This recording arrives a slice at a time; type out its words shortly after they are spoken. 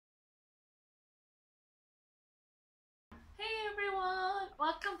everyone,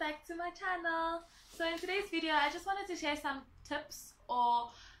 welcome back to my channel. So in today's video I just wanted to share some tips, or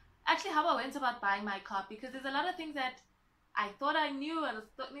actually how I went about buying my car, because there's a lot of things that I thought I knew and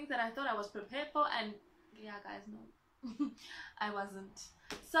things that I thought I was prepared for, and yeah guys, no I wasn't.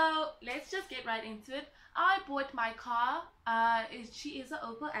 So let's just get right into it. I bought my car. She is an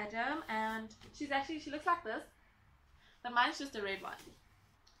Opel Adam, and she looks like this, but mine's just a red one.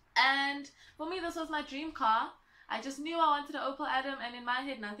 And for me, this was my dream car. I just knew I wanted an Opel Adam, and in my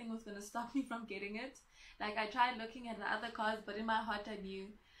head nothing was going to stop me from getting it. Like, I tried looking at the other cars, but in my heart I knew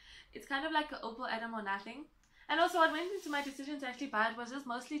it's kind of like an Opel Adam or nothing. And also what went into my decision to actually buy it was just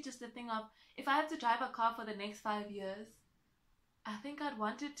mostly just the thing of, if I have to drive a car for the next 5 years, I think I'd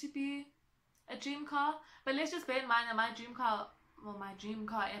want it to be a dream car. But let's just bear in mind that my dream car,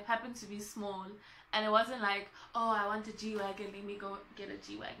 it happened to be small, and it wasn't like, oh, I want a G-Wagon, let me go get a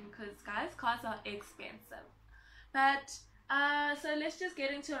G-Wagon, because guys, cars are expensive. But so let's just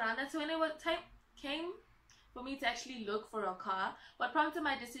get into around that. So when it was time came for me to actually look for a car, what prompted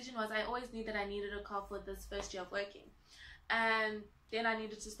my decision was I always knew that I needed a car for this first year of working, and then I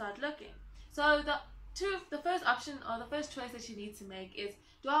needed to start looking. So the first option, or the first choice that you need to make is,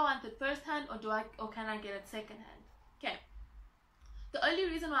 do I want it first hand, or can I get it second hand? Okay. The only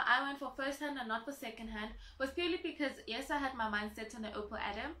reason why I went for first hand and not for second hand was purely because, yes, I had my mind set on the Opel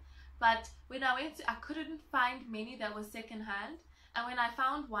Adam, but when I went I couldn't find many that was second hand, and when I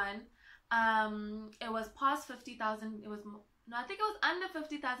found one, it was past 50,000. I think it was under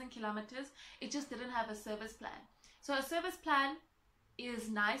 50,000 kilometers. It just didn't have a service plan. So a service plan is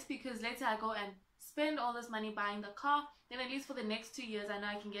nice, because let's say I go and spend all this money buying the car, then at least for the next 2 years I know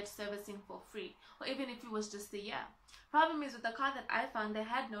I can get servicing for free, or even if it was just a year. Problem is, with the car that I found, they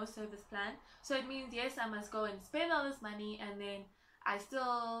had no service plan, so it means, yes, I must go and spend all this money, and then I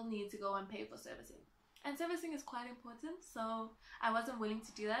still need to go and pay for servicing, and servicing is quite important, so I wasn't willing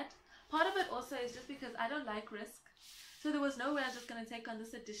to do that. Part of it also is just because I don't like risk, so there was no way I was just going to take on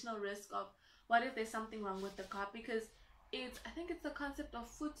this additional risk of, what if there's something wrong with the car, because I think it's the concept of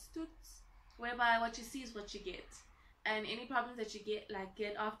footstoots, whereby what you see is what you get, and any problems that you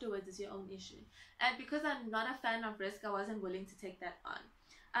get afterwards is your own issue. And because I'm not a fan of risk, I wasn't willing to take that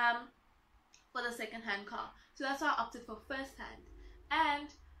on for the second hand car. So that's why I opted for first hand. And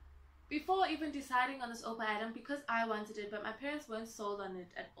before even deciding on this Opel Adam, because I wanted it, but my parents weren't sold on it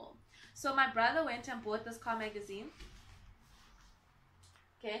at all, so my brother went and bought this car magazine.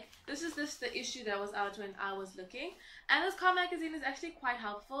 Okay, this is the issue that was out when I was looking, and this car magazine is actually quite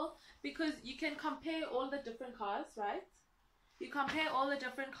helpful, because you can compare all the different cars, right? You compare all the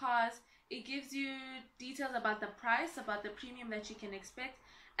different cars, it gives you details about the price, about the premium that you can expect,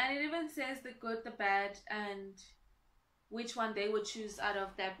 and it even says the good, the bad, and which one they would choose out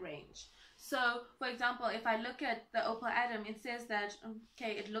of that range. So for example, if I look at the Opel Adam, it says that,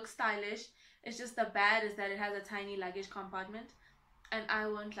 okay, it looks stylish, it's just the bad is that it has a tiny luggage compartment. And I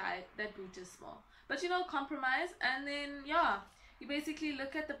won't lie, that boot is small. But you know, compromise, and then yeah, you basically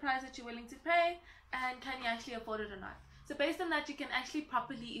look at the price that you're willing to pay, and can you actually afford it or not. So based on that, you can actually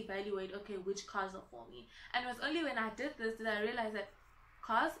properly evaluate, okay, which cars are for me. And it was only when I did this that I realized that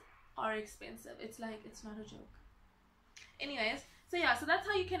cars are expensive. It's not a joke. Anyways, so yeah, so that's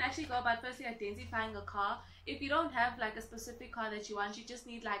how you can actually go about firstly identifying a car. If you don't have like a specific car that you want, you just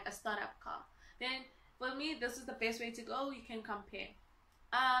need like a startup car. Then for me, this is the best way to go. You can compare.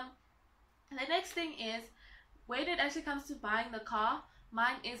 The next thing is, when it actually comes to buying the car,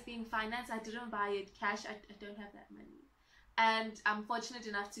 mine is being financed. I didn't buy it cash. I don't have that money, and I'm fortunate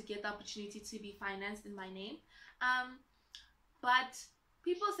enough to get the opportunity to be financed in my name. But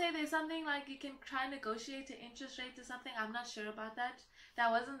people say there's something like you can try and negotiate an interest rate or something. I'm not sure about that.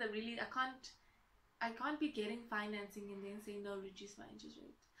 That wasn't the really, I can't be getting financing and then saying no, reduce my interest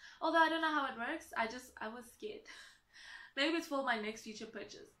rate. Although I don't know how it works. I was scared. Maybe it's for my next future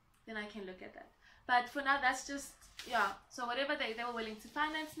purchase, then I can look at that. But for now, that's just, yeah, so whatever they were willing to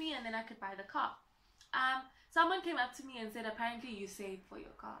finance me, and then I could buy the car. Someone came up to me and said, apparently you saved for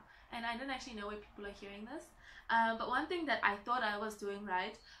your car, and I didn't actually know where people are hearing this. But one thing that I thought I was doing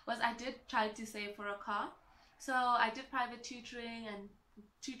right was I did try to save for a car. So I did private tutoring and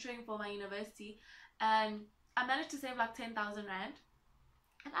tutoring for my university, and I managed to save like 10,000 Rand.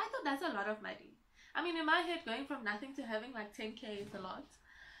 And I thought that's a lot of money. I mean, in my head, going from nothing to having like 10K is a lot.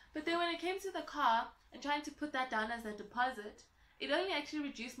 But then when it came to the car and trying to put that down as a deposit, it only actually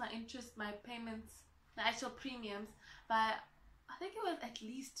reduced my interest, my payments, the actual premiums by, I think it was at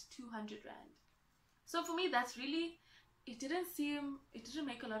least 200 Rand. So for me, that's really, it didn't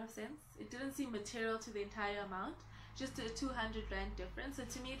make a lot of sense. It didn't seem material to the entire amount, just a 200 Rand difference. So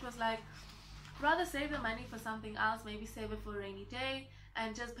to me, it was like, rather save the money for something else, maybe save it for a rainy day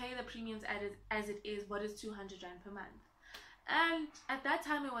and just pay the premiums as it is, what is 200 Rand per month. And at that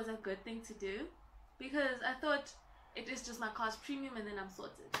time it was a good thing to do because I thought it is just my car's premium and then I'm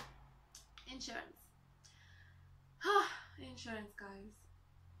sorted. Insurance. Insurance,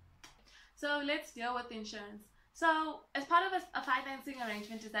 guys. So let's deal with insurance. So as part of a financing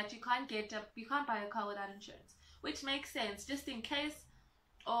arrangement is that you can't buy a car without insurance, which makes sense, just in case,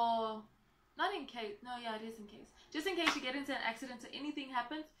 or not in case, no, yeah, it is in case. Just in case you get into an accident or anything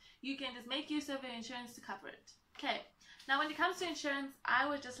happens, you can just make use of your insurance to cover it. Okay. Now when it comes to insurance, I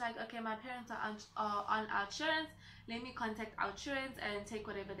was just like, okay, my parents are on OUTsurance, let me contact OUTsurance and take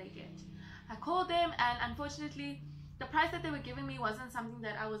whatever they get. I called them and unfortunately the price that they were giving me wasn't something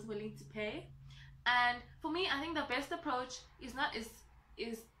that I was willing to pay. And for me, I think the best approach is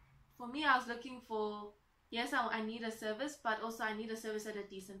for me, I was looking for, yes, I need a service, but also I need a service at a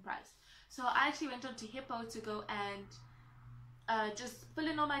decent price. So I actually went on to Hippo to go and just fill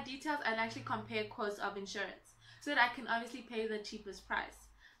in all my details and actually compare quotes of insurance so that I can obviously pay the cheapest price.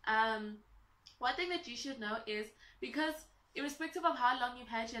 One thing that you should know is, because irrespective of how long you've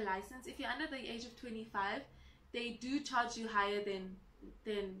had your license, if you're under the age of 25, they do charge you higher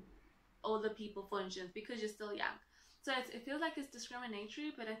than older people for insurance because you're still young. So it feels like it's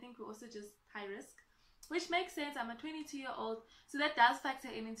discriminatory, but I think we're also just high risk, which makes sense. I'm a 22-year-old, so that does factor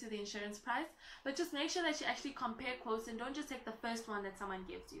into the insurance price. But just make sure that you actually compare quotes and don't just take the first one that someone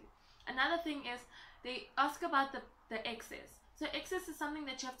gives you. Another thing is they ask about the excess. So excess is something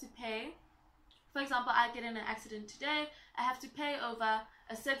that you have to pay. For example, I get in an accident today, I have to pay over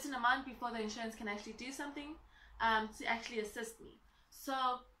a certain amount before the insurance can actually do something to actually assist me. So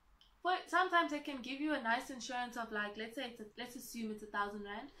sometimes they can give you a nice insurance of like, let's assume it's 1,000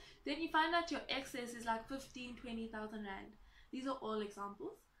 Rand. Then you find out your excess is like 15,000-20,000 Rand. These are all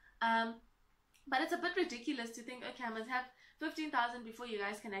examples. But it's a bit ridiculous to think, okay, I must have 15,000 before you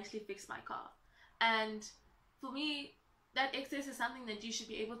guys can actually fix my car. And for me, that excess is something that you should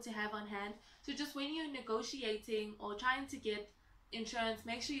be able to have on hand. So just when you're negotiating or trying to get insurance,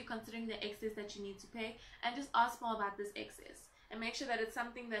 make sure you're considering the excess that you need to pay and just ask more about this excess. And make sure that it's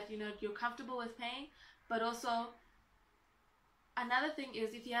something that you're comfortable with paying. But also, another thing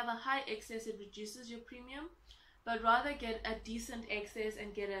is, if you have a high excess, it reduces your premium. But rather get a decent excess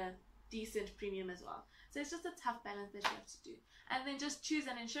and get a decent premium as well. So it's just a tough balance that you have to do. And then just choose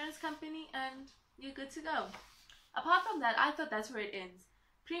an insurance company and you're good to go. Apart from that, I thought that's where it ends.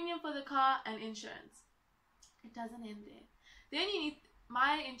 Premium for the car and insurance. It doesn't end there. Then you need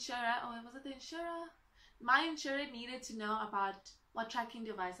my insurer, was it the insurer? My insurer needed to know about what tracking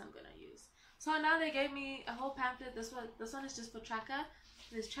device I'm going to use. So now they gave me a whole pamphlet. This one is just for tracker.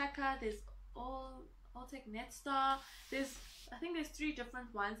 There's tracker, there's Alltech Netstar. I think there's 3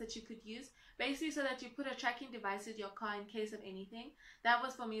 different ones that you could use. Basically so that you put a tracking device in your car in case of anything. That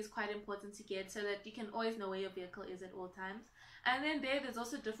was for me is quite important to get so that you can always know where your vehicle is at all times. And then there's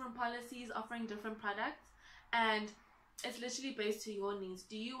also different policies offering different products. And it's literally based to your needs.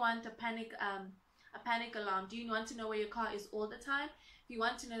 Do you want a panic alarm? Do you want to know where your car is all the time? If you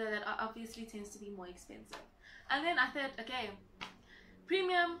want to know that obviously tends to be more expensive. And then I thought, okay,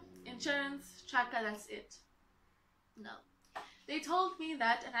 premium, insurance, tracker, that's it. No. They told me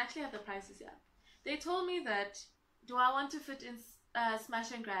that, and I actually have the prices here. They told me that, do I want to fit in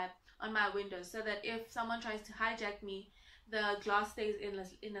smash and grab on my windows so that if someone tries to hijack me, the glass stays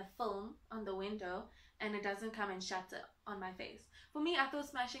in a film on the window and it doesn't come and shatter on my face. For me, I thought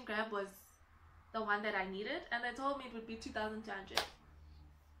smash and grab was the one that I needed, and they told me it would be 2,200.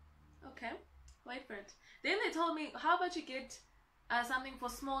 Okay, wait for it. Then they told me, how about you get something for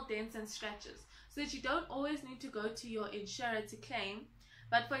small dents and scratches, so that you don't always need to go to your insurer to claim.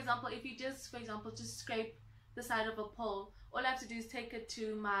 But for example, if you just scrape the side of a pole, all I have to do is take it to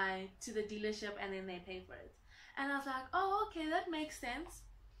the dealership and then they pay for it. And I was like, oh, okay, that makes sense.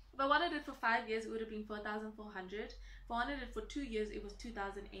 If I wanted it for 5 years, it would have been 4,400. If I wanted it for 2 years, it was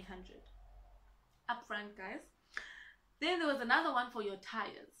 2,800. Upfront, guys. Then there was another one for your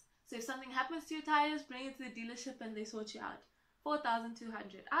tires. So if something happens to your tires, bring it to the dealership and they sort you out.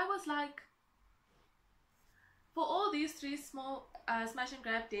 4,200. I was like, for all these 3 small smash and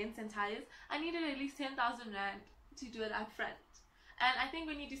grab dents and tires, I needed at least 10,000 Rand to do it up front. And I think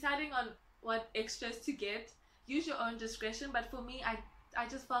when you're deciding on what extras to get, use your own discretion. But for me, I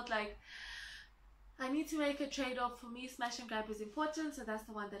just felt like I need to make a trade-off. For me, smash and grab is important, so that's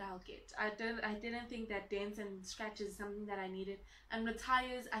the one that I'll get. I didn't think that dents and scratches is something that I needed. And with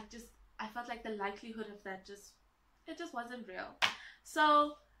tires, I felt like the likelihood of that it just wasn't real.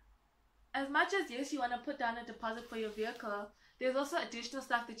 So as much as yes, you want to put down a deposit for your vehicle, there's also additional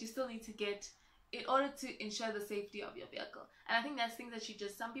stuff that you still need to get in order to ensure the safety of your vehicle. And I think that's things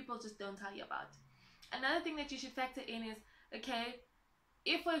that some people just don't tell you about. Another thing that you should factor in is, okay,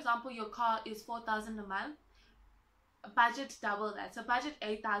 if for example your car is 4,000 a month, budget double that. So budget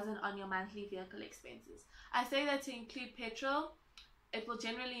 8,000 on your monthly vehicle expenses. I say that to include petrol. It will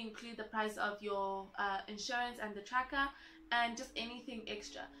generally include the price of your insurance and the tracker, and just anything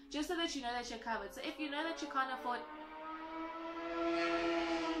extra, just so that you know that you're covered. So if you know that you can't afford,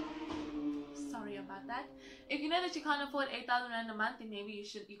 sorry about that, if you know that you can't afford 8,000 rand a month, then maybe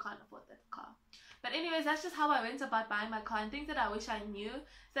you can't afford that car. But anyways, that's just how I went about buying my car, and things that I wish I knew,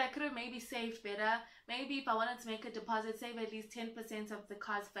 so I could have maybe saved better. Maybe if I wanted to make a deposit, save at least 10% of the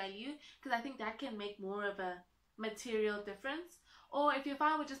car's value, because I think that can make more of a material difference. Or if you're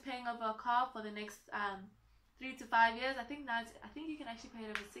fine with just paying over a car for the next 3 to 5 years, I think you can actually pay it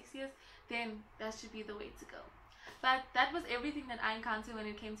over 6 years, then that should be the way to go. But that was everything that I encountered when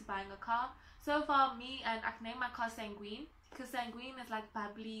it came to buying a car. So far, and I can name my car Sanguine, because Sanguine is like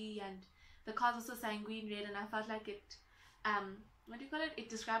bubbly, and the car's also Sanguine red, and I felt like it, what do you call it? It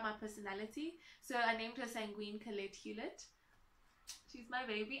described my personality. So I named her Sanguine Colette Hewlett. She's my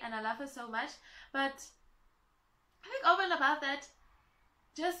baby, and I love her so much. But I think over and above that,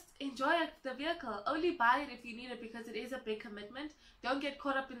 just enjoy the vehicle. Only buy it if you need it, because it is a big commitment. Don't get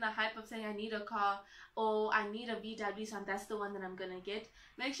caught up in the hype of saying I need a car, or I need a VW, so that's the one that I'm gonna get.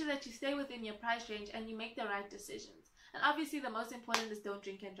 Make sure that you stay within your price range and you make the right decisions. And obviously the most important is don't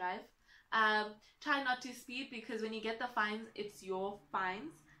drink and drive. Try not to speed, because when you get the fines, it's your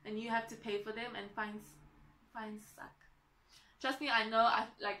fines and you have to pay for them, and fines suck. Trust me, I know. I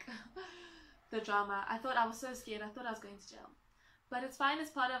like the drama. I was so scared. I thought I was going to jail. But it's fine, it's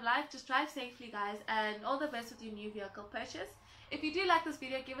part of life. Just drive safely, guys, and all the best with your new vehicle purchase. If you do like this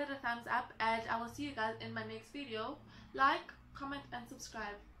video, give it a thumbs up, and I will see you guys in my next video. Like, comment, and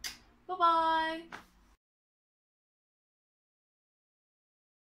subscribe. Bye bye.